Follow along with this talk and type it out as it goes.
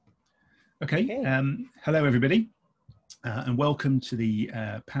Okay, Okay. hello everybody, and welcome to the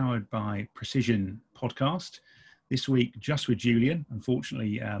Powered by Precision podcast. This week, just with Julian.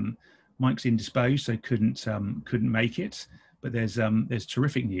 Unfortunately, Mike's indisposed, so couldn't make it. But there's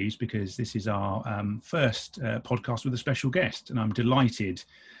terrific news because this is our first podcast with a special guest, and I'm delighted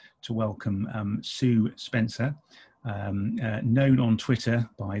to welcome Sue Spencer, known on Twitter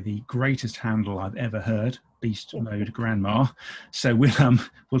by the greatest handle I've ever heard, Beast Mode Grandma. So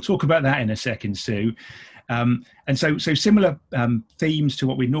we'll talk about that in a second, Sue. And so similar themes to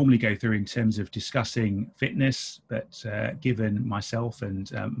what we normally go through in terms of discussing fitness, but given myself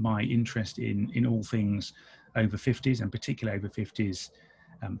and my interest in all things over 50s and particularly over 50s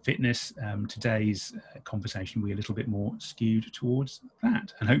fitness, today's conversation will be a little bit more skewed towards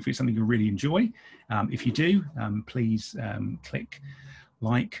that, and hopefully it's something you'll really enjoy. If you do, please click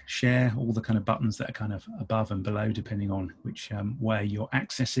like, share, all the kind of buttons that are kind of above and below depending on which way you're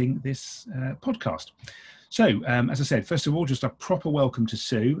accessing this podcast. So as I said, first of all, just a proper welcome to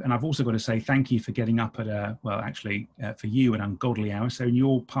Sue, and I've also got to say thank you for getting up at for you an ungodly hour. So in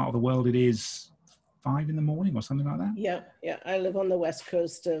your part of the world it is 5 in the morning or something like that? Yeah. I live on the west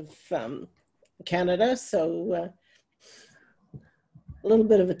coast of Canada, so a little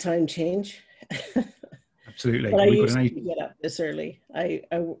bit of a time change. Absolutely. But I used to get up this early. I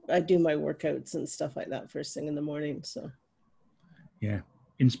do my workouts and stuff like that first thing in the morning. So yeah,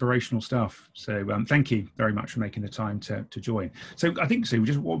 inspirational stuff. So thank you very much for making the time to join. So I think, Sue,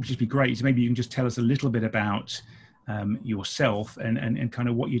 what would just be great is maybe you can just tell us a little bit about yourself and kind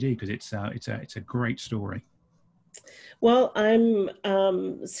of what you do, because it's a great story. Well,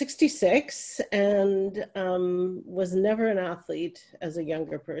 I'm 66 and was never an athlete as a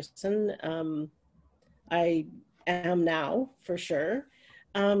younger person. I am now, for sure.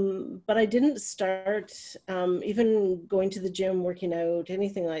 But I didn't start even going to the gym, working out,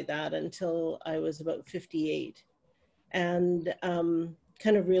 anything like that until I was about 58. And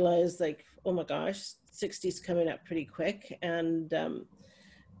kind of realized, like, oh my gosh, 60's coming up pretty quick. And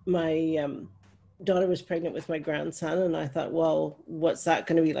my daughter was pregnant with my grandson, and I thought, well, what's that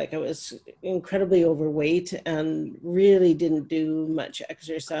going to be like? I was incredibly overweight and really didn't do much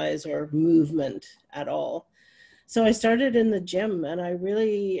exercise or movement at all. So I started in the gym, and I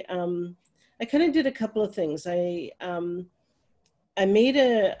really, I kind of did a couple of things. I made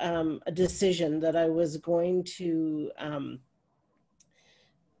a decision that I was going to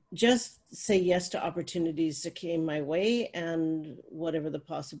just say yes to opportunities that came my way and whatever the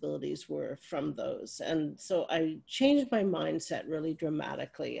possibilities were from those. And so I changed my mindset really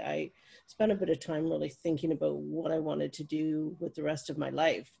dramatically. I spent a bit of time really thinking about what I wanted to do with the rest of my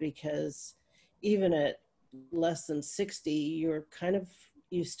life, because even at less than 60,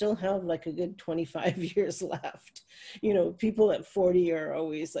 you still have like a good 25 years left. You know, people at 40 are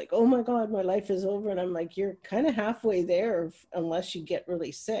always like, oh my God, my life is over. And I'm like, you're kind of halfway there unless you get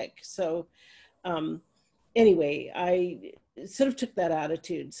really sick. So anyway, I sort of took that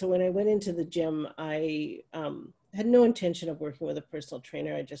attitude. So when I went into the gym, I had no intention of working with a personal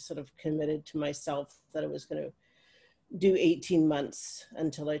trainer. I just sort of committed to myself that I was going to do 18 months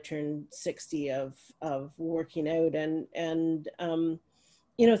until I turned 60 of working out. And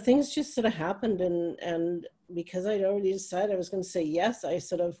you know, things just sort of happened, and because I'd already decided I was going to say yes, I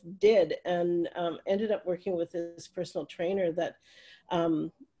sort of did, and ended up working with this personal trainer that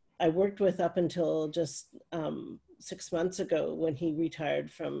I worked with up until just 6 months ago, when he retired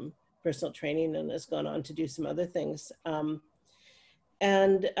from personal training and has gone on to do some other things,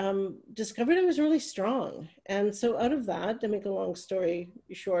 and discovered I was really strong. And so out of that, to make a long story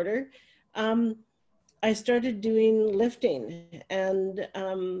shorter, I started doing lifting and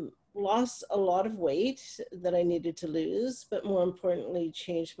lost a lot of weight that I needed to lose, but more importantly,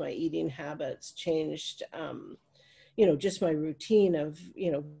 changed my eating habits, changed, you know, just my routine of,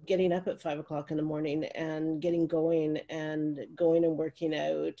 you know, getting up at 5 o'clock in the morning and getting going and working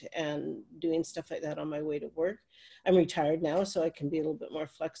out and doing stuff like that on my way to work. I'm retired now, so I can be a little bit more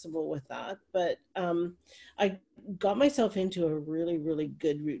flexible with that. But I got myself into a really, really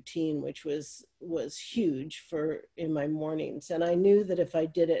good routine, which was huge in my mornings. And I knew that if I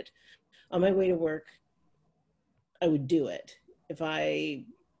did it on my way to work, I would do it. If I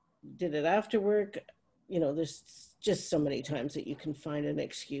did it after work, you know, there's just so many times that you can find an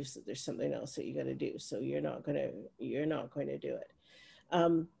excuse that there's something else that you got to do. So you're not going to do it.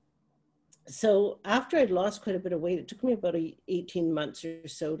 So after I'd lost quite a bit of weight, it took me about 18 months or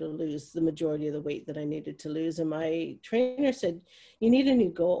so to lose the majority of the weight that I needed to lose. And my trainer said, you need a new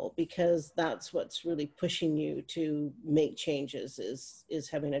goal, because that's what's really pushing you to make changes is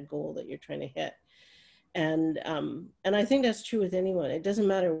having a goal that you're trying to hit. And I think that's true with anyone. It doesn't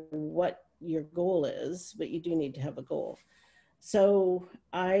matter what your goal is, but you do need to have a goal. So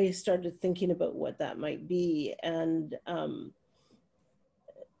I started thinking about what that might be. And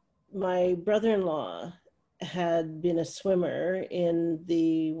my brother-in-law had been a swimmer in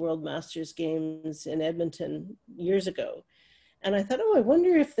the World Masters Games in Edmonton years ago. And I thought, oh, I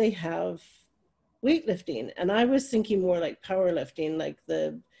wonder if they have weightlifting. And I was thinking more like powerlifting, like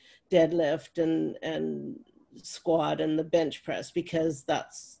the deadlift and squat and the bench press, because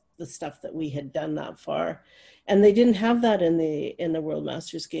that's the stuff that we had done that far. And they didn't have that in the World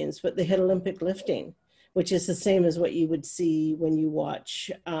Masters Games, but they had Olympic lifting, which is the same as what you would see when you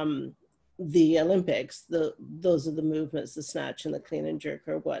watch the Olympics. Those are the movements, the snatch and the clean and jerk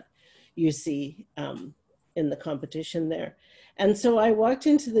are what you see in the competition there. And so I walked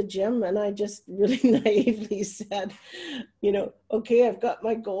into the gym and I just really naively said, you know, okay, I've got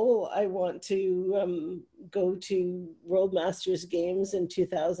my goal. I want to go to World Masters Games in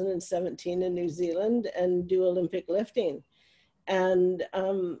 2017 in New Zealand and do Olympic lifting. And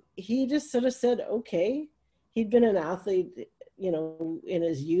he just sort of said, okay. He'd been an athlete, you know, in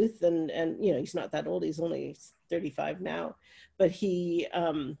his youth, and you know, he's not that old. He's only 35 now, but he'd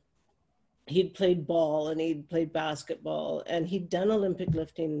played ball and he'd played basketball, and he'd done Olympic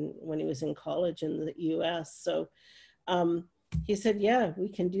lifting when he was in college in the US. So he said, yeah, we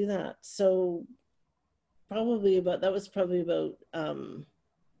can do that. So that was probably about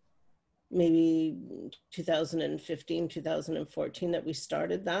maybe 2015, 2014 that we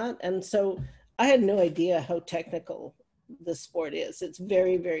started that. And so I had no idea how technical the sport is. It's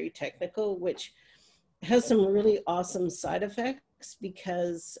very, very technical, which has some really awesome side effects,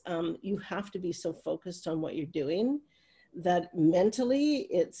 because you have to be so focused on what you're doing that mentally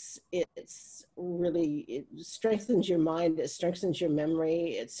it strengthens your mind, it strengthens your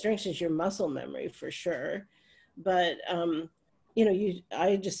memory, it strengthens your muscle memory for sure. But you know,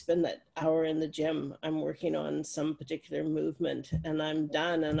 I just spend that hour in the gym, I'm working on some particular movement and I'm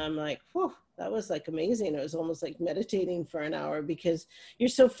done, and I'm like, whew, that was like amazing. It was almost like meditating for an hour, because you're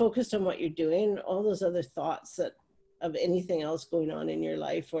so focused on what you're doing, all those other thoughts of anything else going on in your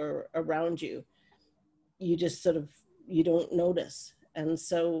life or around you, you just sort of, you don't notice. And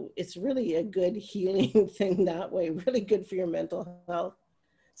so it's really a good healing thing that way, really good for your mental health.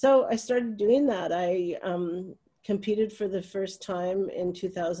 So I started doing that. I competed for the first time in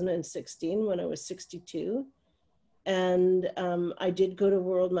 2016 when I was 62. And I did go to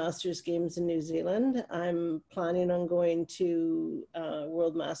World Masters Games in New Zealand. I'm planning on going to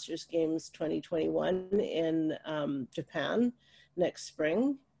World Masters Games 2021 in Japan next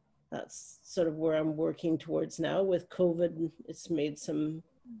spring. That's sort of where I'm working towards now. With COVID, it's made some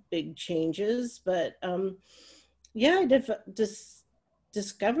big changes, but yeah, I just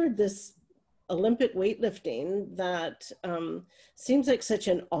discovered this Olympic weightlifting that seems like such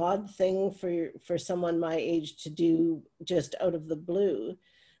an odd thing for someone my age to do just out of the blue,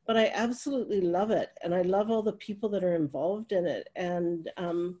 but I absolutely love it, and I love all the people that are involved in it. And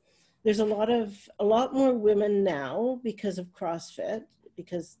there's a lot more women now because of CrossFit,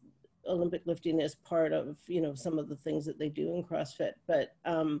 because Olympic lifting is part of, you know, some of the things that they do in CrossFit, but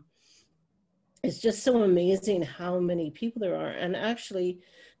it's just so amazing how many people there are, and actually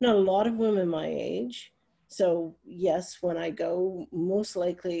not a lot of women my age. So yes, when I go, most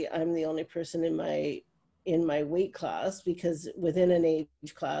likely I'm the only person in my weight class, because within an age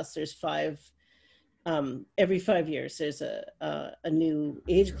class there's every 5 years there's a new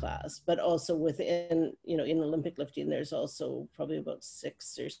age class, but also within, you know, in Olympic lifting there's also probably about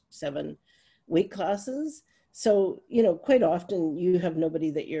 6 or 7 weight classes. So, you know, quite often you have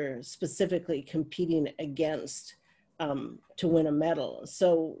nobody that you're specifically competing against to win a medal.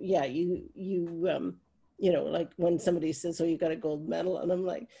 So yeah, you know, like when somebody says, oh, you got a gold medal, and I'm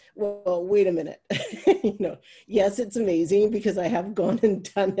like, well, wait a minute. You know, yes, it's amazing because I have gone and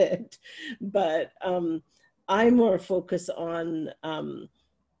done it, but I'm more focused on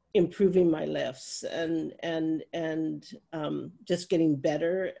improving my lifts and just getting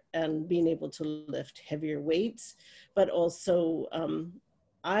better and being able to lift heavier weights. But also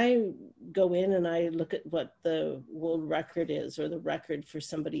I go in and I look at what the world record is, or the record for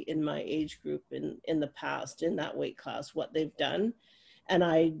somebody in my age group in the past in that weight class, what they've done. And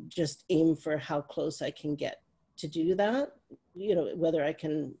I just aim for how close I can get to do that, you know, whether I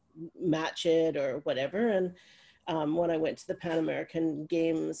can match it or whatever. And when I went to the Pan American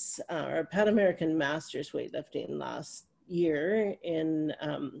Games or Pan American Masters weightlifting last year in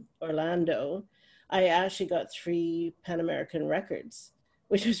Orlando, I actually got 3 Pan American records,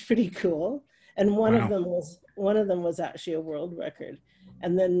 which was pretty cool. And one Wow. of them was actually a world record.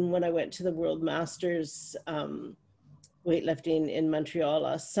 And then when I went to the World Masters weightlifting in Montreal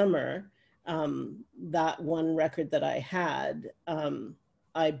last summer, that one record that I had,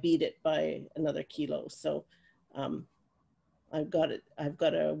 I beat it by another kilo. So I've got it. I've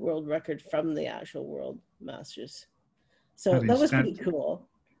got a world record from the actual World Masters. So that was pretty cool.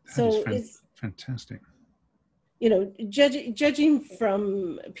 So it's fantastic. You know, judging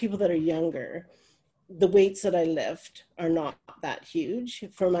from people that are younger, the weights that I lift are not that huge.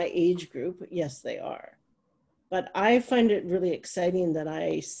 For my age group, yes, they are. But I find it really exciting that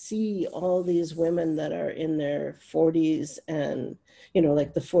I see all these women that are in their 40s and, you know,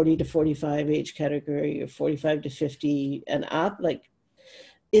 like the 40 to 45 age category or 45 to 50 and up. Like,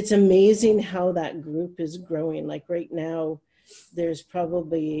 it's amazing how that group is growing. Like right now, there's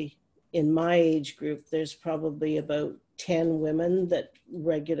probably, in my age group, there's probably about 10 women that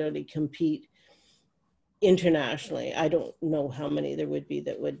regularly compete internationally. I don't know how many there would be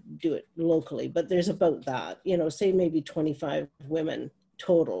that would do it locally, but there's about that, you know, say maybe 25 women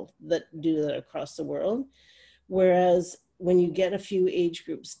total that do that across the world. Whereas when you get a few age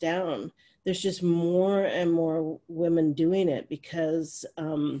groups down, there's just more and more women doing it because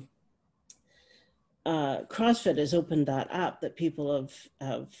CrossFit has opened that up, that people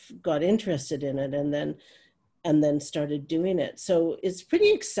have got interested in it and then started doing it. So it's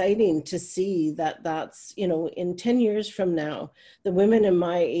pretty exciting to see that that's, you know, in 10 years from now, the women in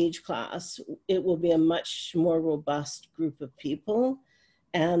my age class, it will be a much more robust group of people.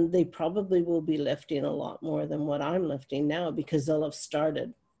 And they probably will be lifting a lot more than what I'm lifting now because they'll have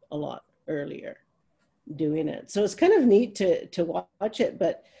started a lot earlier doing it. So it's kind of neat to watch it.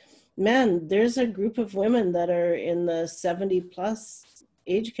 But man, there's a group of women that are in the 70 plus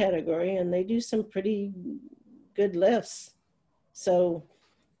age category and they do some pretty good lifts. So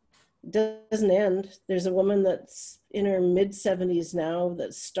it doesn't end. There's a woman that's in her mid 70s now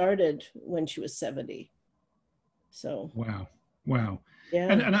that started when she was 70. So wow. Yeah.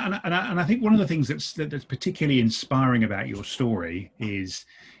 And I think one of the things that's particularly inspiring about your story is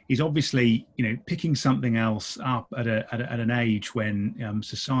obviously, you know, picking something else up at an age when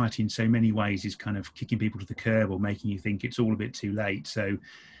society in so many ways is kind of kicking people to the curb or making you think it's all a bit too late. So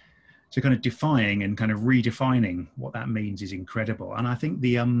kind of defying and kind of redefining what that means is incredible. And I think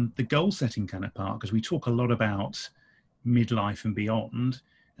the goal setting kind of part, because we talk a lot about midlife and beyond,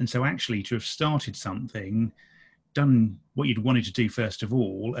 and so actually to have started something, done what you'd wanted to do first of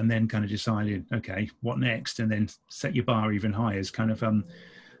all, and then kind of decided, okay, what next, and then set your bar even higher is kind of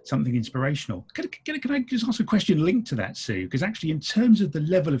something inspirational. Can I just ask a question linked to that, Sue? Because actually, in terms of the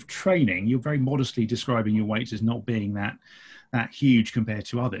level of training, you're very modestly describing your weights as not being that huge compared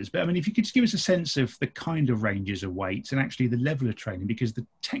to others. But I mean, if you could just give us a sense of the kind of ranges of weights and actually the level of training, because the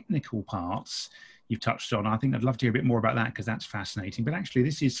technical parts you've touched on, I think I'd love to hear a bit more about that because that's fascinating. But actually,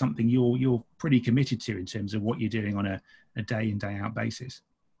 this is something you're pretty committed to in terms of what you're doing on a day in, day out basis.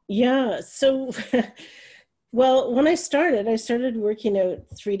 Yeah. So, well, when I started working out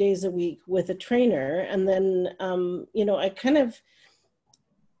 3 days a week with a trainer. And then, you know,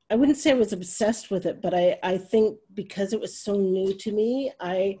 I wouldn't say I was obsessed with it, but I think because it was so new to me,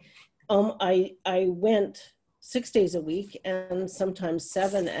 I went 6 days a week and sometimes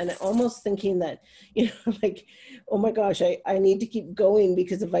 7, and almost thinking that, you know, like, oh my gosh, I need to keep going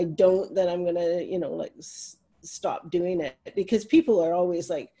because if I don't, then I'm gonna, you know, like stop doing it. Because people are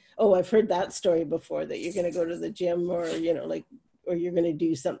always like, oh, I've heard that story before, that you're gonna go to the gym or, you know, like, or you're gonna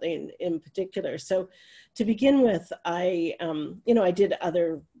do something in particular. So to begin with, I, you know, I did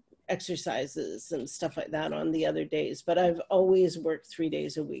other exercises and stuff like that on the other days, but I've always worked 3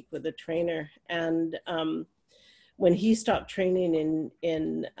 days a week with a trainer. And when he stopped training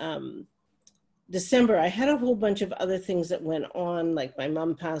in December, I had a whole bunch of other things that went on, like my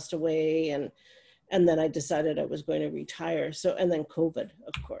mom passed away, and then I decided I was going to retire. So, and then COVID,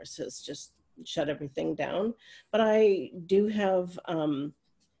 of course, has just shut everything down. But I do have a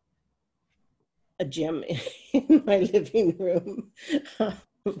gym in my living room.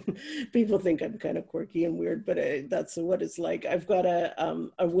 People think I'm kind of quirky and weird, but that's what it's like. I've got a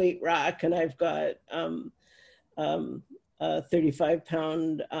weight rack, and I've got a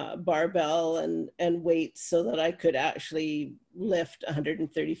 35-pound barbell and weights, so that I could actually lift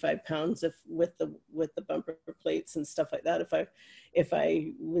 135 pounds with the bumper plates and stuff like that if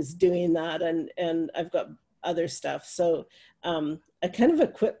I was doing that. And I've got other stuff. So I kind of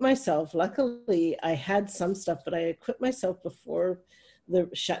equipped myself. Luckily, I had some stuff, but I equipped myself before the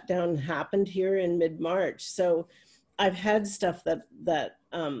shutdown happened here in mid-March. So I've had stuff that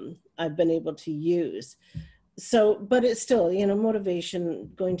I've been able to use. So, but it's still, you know,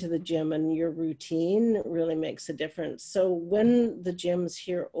 motivation, going to the gym and your routine really makes a difference. So when the gyms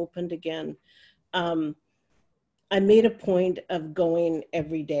here opened again, I made a point of going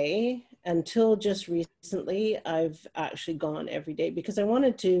every day. Until just recently, I've actually gone every day because I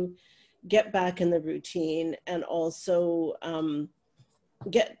wanted to get back in the routine and also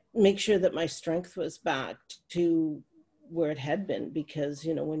make sure that my strength was back to where it had been, because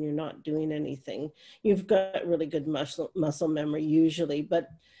you know, when you're not doing anything, you've got really good muscle memory usually, but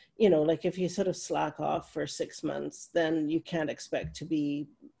you know, like if you sort of slack off for 6 months, then you can't expect to be,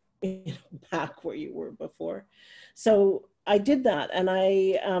 you know, back where you were before. So I did that, and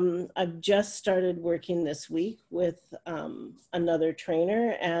I've just started working this week with another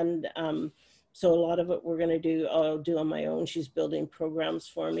trainer, and so a lot of it I'll do on my own. She's building programs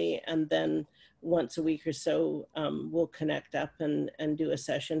for me, and then once a week or so, we'll connect up and do a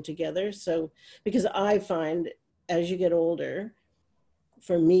session together. So, because I find as you get older,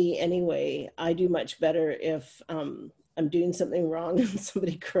 for me anyway, I do much better if I'm doing something wrong and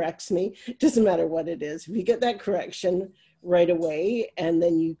somebody corrects me. It doesn't matter what it is. If you get that correction right away and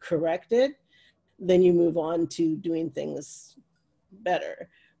then you correct it, then you move on to doing things better.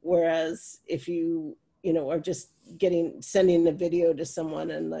 Whereas if you are just sending a video to someone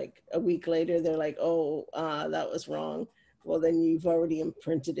and like a week later they're like, oh, that was wrong. Well, then you've already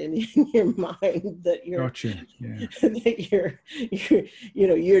imprinted in your mind that you're, Gotcha. Yeah. that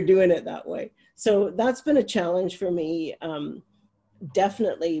you're doing it that way. So that's been a challenge for me,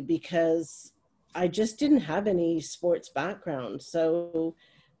 definitely, because I just didn't have any sports background. So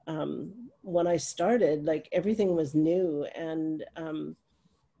when I started, like everything was new, and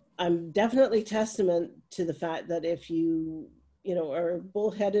I'm definitely testament to the fact that if you are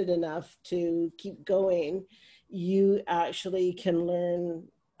bullheaded enough to keep going, you actually can learn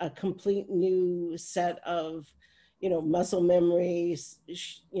a complete new set of, muscle memories.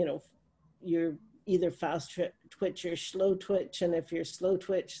 You're either fast twitch or slow twitch. And if you're slow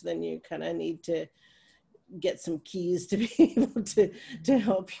twitch, then you kind of need to get some keys to be able to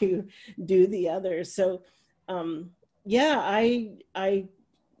help you do the other. So, yeah, I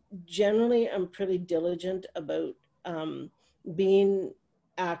generally I'm pretty diligent about being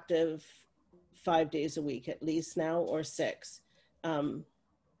active 5 days a week at least now, or 6,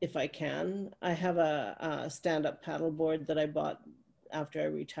 if I can. I have a stand-up paddleboard that I bought after I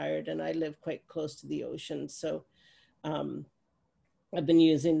retired, and I live quite close to the ocean, so I've been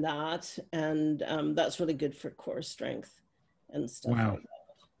using that, and that's really good for core strength and stuff Wow. like that.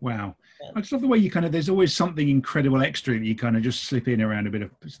 Wow. Yeah. I just love the way you there's always something incredible extra that you kind of just slip in around a bit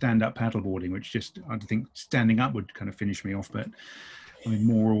of stand-up paddleboarding, which just, I think standing up would kind of finish me off, but I mean,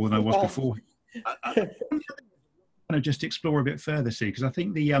 more than I was before. I kind of just explore a bit further, Sue, because I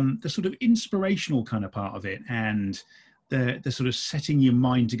think the sort of inspirational kind of part of it, and the sort of setting your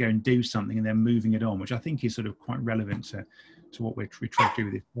mind to go and do something and then moving it on, which I think is sort of quite relevant to what we're trying to do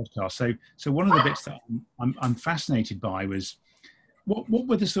with this podcast. So one of the bits that I'm fascinated by was, what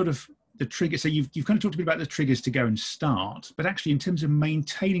were the sort of the triggers? So you've kind of talked a bit about the triggers to go and start, but actually in terms of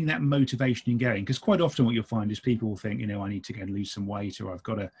maintaining that motivation and going, because quite often what you'll find is people will think, I need to go and lose some weight, or I've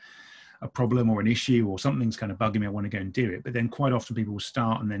got a problem or an issue, or something's kind of bugging me, I want to go and do it. But then quite often people will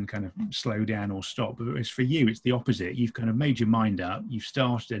start and then kind of slow down or stop. But as for you, it's the opposite. You've kind of made your mind up, you've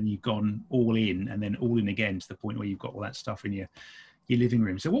started and you've gone all in, and then all in again to the point where you've got all that stuff in your living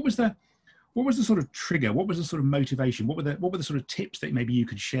room. So what was the sort of trigger? What was the sort of motivation? What were the sort of tips that maybe you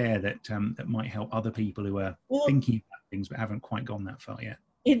could share that that might help other people who are thinking about things but haven't quite gone that far yet?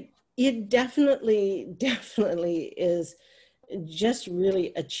 It definitely is just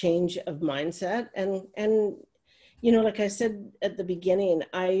really a change of mindset, and like I said at the beginning,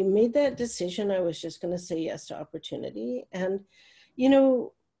 I made that decision. I was just going to say yes to opportunity, and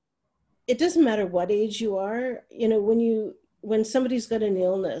it doesn't matter what age you are. When somebody's got an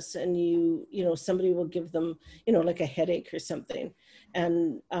illness and somebody will give them, like a headache or something.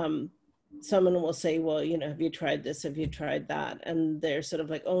 And someone will say, well, have you tried this? Have you tried that? And they're sort of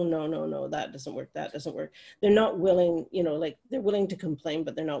like, oh, no, that doesn't work. That doesn't work. They're not willing, like they're willing to complain,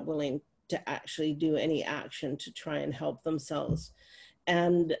 but they're not willing to actually do any action to try and help themselves.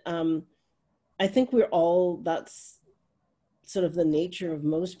 And I think that's sort of the nature of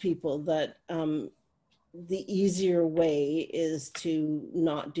most people, that the easier way is to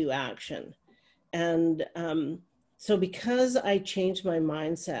not do action. And so because I changed my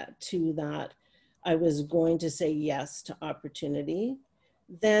mindset to that, I was going to say yes to opportunity,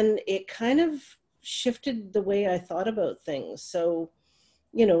 then it kind of shifted the way I thought about things. So,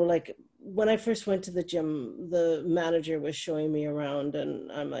 like when I first went to the gym, the manager was showing me around,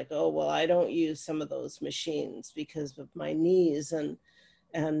 and I'm like, oh, well, I don't use some of those machines because of my knees. And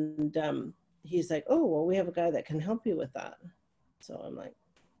he's like, oh, well, we have a guy that can help you with that. So I'm like,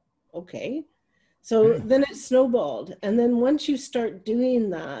 okay. So then it snowballed. And then once you start doing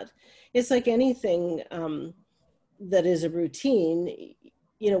that, it's like anything that is a routine,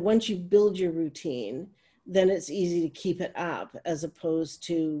 once you build your routine, then it's easy to keep it up as opposed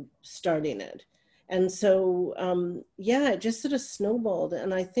to starting it. And so, it just sort of snowballed.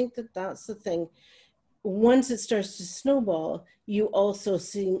 And I think that that's the thing. Once it starts to snowball, you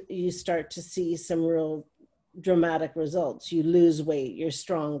start to see some real dramatic results. You lose weight, you're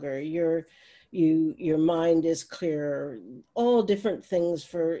stronger, your mind is clearer, all different things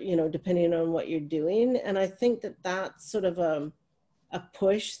for, depending on what you're doing. And I think that that's sort of a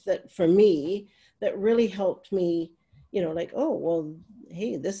push that for me, that really helped me, like, oh, well,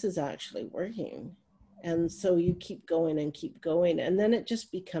 hey, this is actually working. And so you keep going and keep going. And then it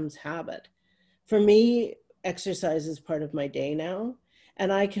just becomes habit. For me, exercise is part of my day now.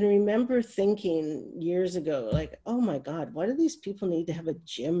 And I can remember thinking years ago, like, oh my God, why do these people need to have a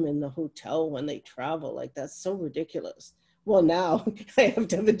gym in the hotel when they travel? Like, that's so ridiculous. Well, now I have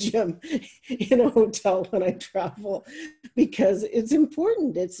to have a gym in a hotel when I travel because it's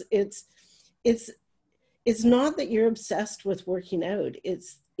important. It's not that you're obsessed with working out.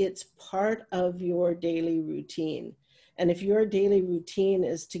 It's part of your daily routine. And if your daily routine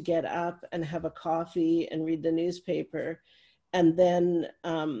is to get up and have a coffee and read the newspaper and then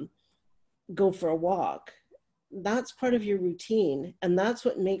go for a walk, that's part of your routine. And that's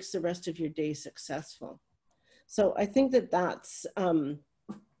what makes the rest of your day successful. So I think that that's,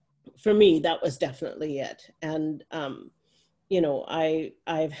 for me, that was definitely it. And,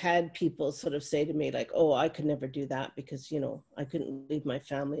 I've had people sort of say to me like, oh, I could never do that because, I couldn't leave my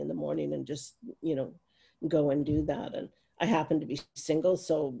family in the morning and just, go and do that. And I happen to be single,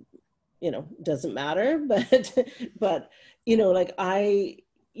 so, doesn't matter. But,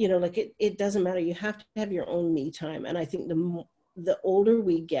 it doesn't matter. You have to have your own me time. And I think the older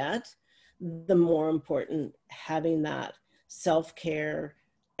we get, the more important having that self-care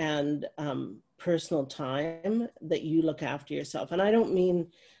and personal time that you look after yourself. And I don't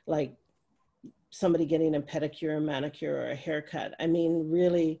mean like somebody getting a pedicure, a manicure, or a haircut. I mean,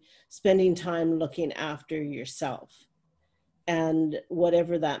 really spending time looking after yourself. And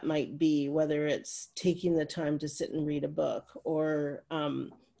whatever that might be, whether it's taking the time to sit and read a book or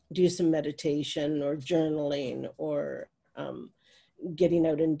do some meditation or journaling or getting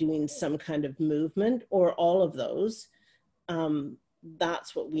out and doing some kind of movement or all of those,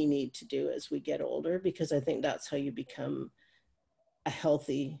 that's what we need to do as we get older, because I think that's how you become a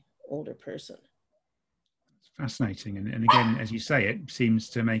healthy older person. It's fascinating. And again, as you say, it seems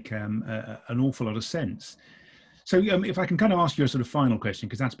to make an awful lot of sense. So if I can kind of ask you a sort of final question,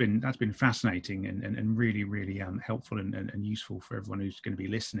 because that's been fascinating and really, really helpful and useful for everyone who's going to be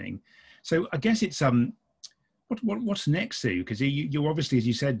listening. So I guess it's what's next, Sue? Because you're obviously, as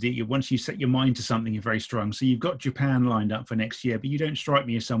you said, once you set your mind to something, you're very strong. So you've got Japan lined up for next year, but you don't strike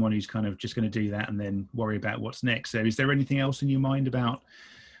me as someone who's kind of just going to do that and then worry about what's next. So is there anything else in your mind about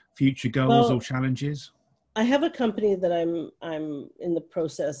future goals or challenges? I have a company that I'm in the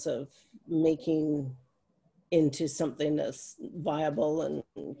process of making into something that's viable and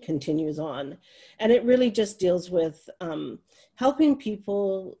continues on. And it really just deals with helping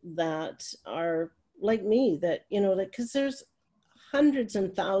people that are like me, that, because there's hundreds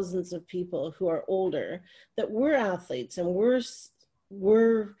and thousands of people who are older that were athletes and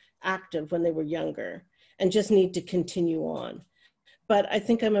were active when they were younger and just need to continue on. But I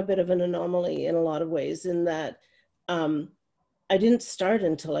think I'm a bit of an anomaly in a lot of ways in that I didn't start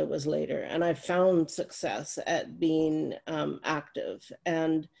until I was later, and I found success at being active.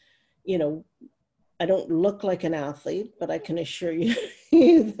 And, I don't look like an athlete, but I can assure you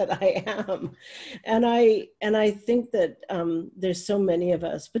that I am. And I think that there's so many of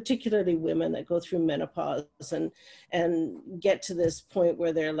us, particularly women, that go through menopause and get to this point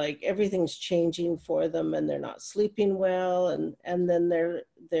where they're like, everything's changing for them and they're not sleeping well. And then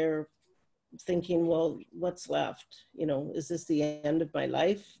they're thinking, well, what's left? Is this the end of my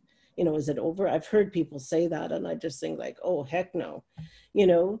life? Is it over? I've heard people say that, and I just think like, oh, heck no.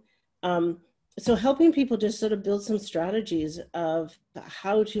 So helping people just sort of build some strategies of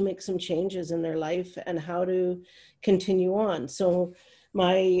how to make some changes in their life and how to continue on. So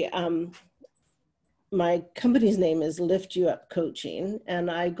my company's name is Lift You Up Coaching,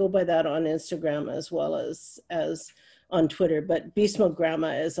 and I go by that on Instagram as well as on Twitter. But Beast Mode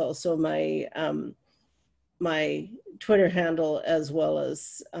Grandma is also my my Twitter handle, as well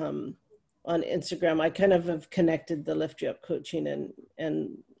as on Instagram. I kind of have connected the Lift You Up Coaching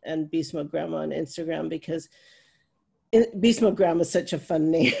and Beast Mode Grandma on Instagram because Beast Mode Grandma is such a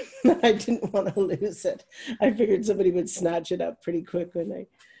fun name that I didn't want to lose it. I figured somebody would snatch it up pretty quick when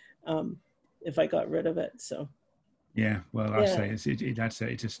if I got rid of it. So. Yeah, well, I say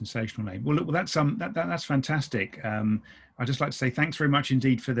it's a sensational name. Well, look, well, that's fantastic. I'd just like to say thanks very much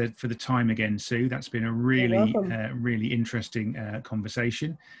indeed for the time again, Sue. That's been a really really interesting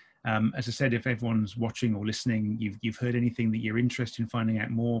conversation. As I said, if everyone's watching or listening, you've heard anything that you're interested in finding out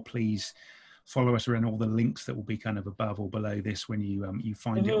more, please follow us around all the links that will be kind of above or below this when you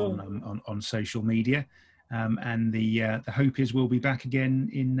find it on social media. And the hope is we'll be back again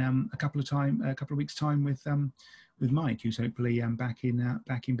in a couple of weeks' time with Mike, who's hopefully back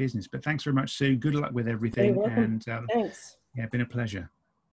in business. But thanks very much, Sue. Good luck with everything. And thanks. Yeah, been a pleasure.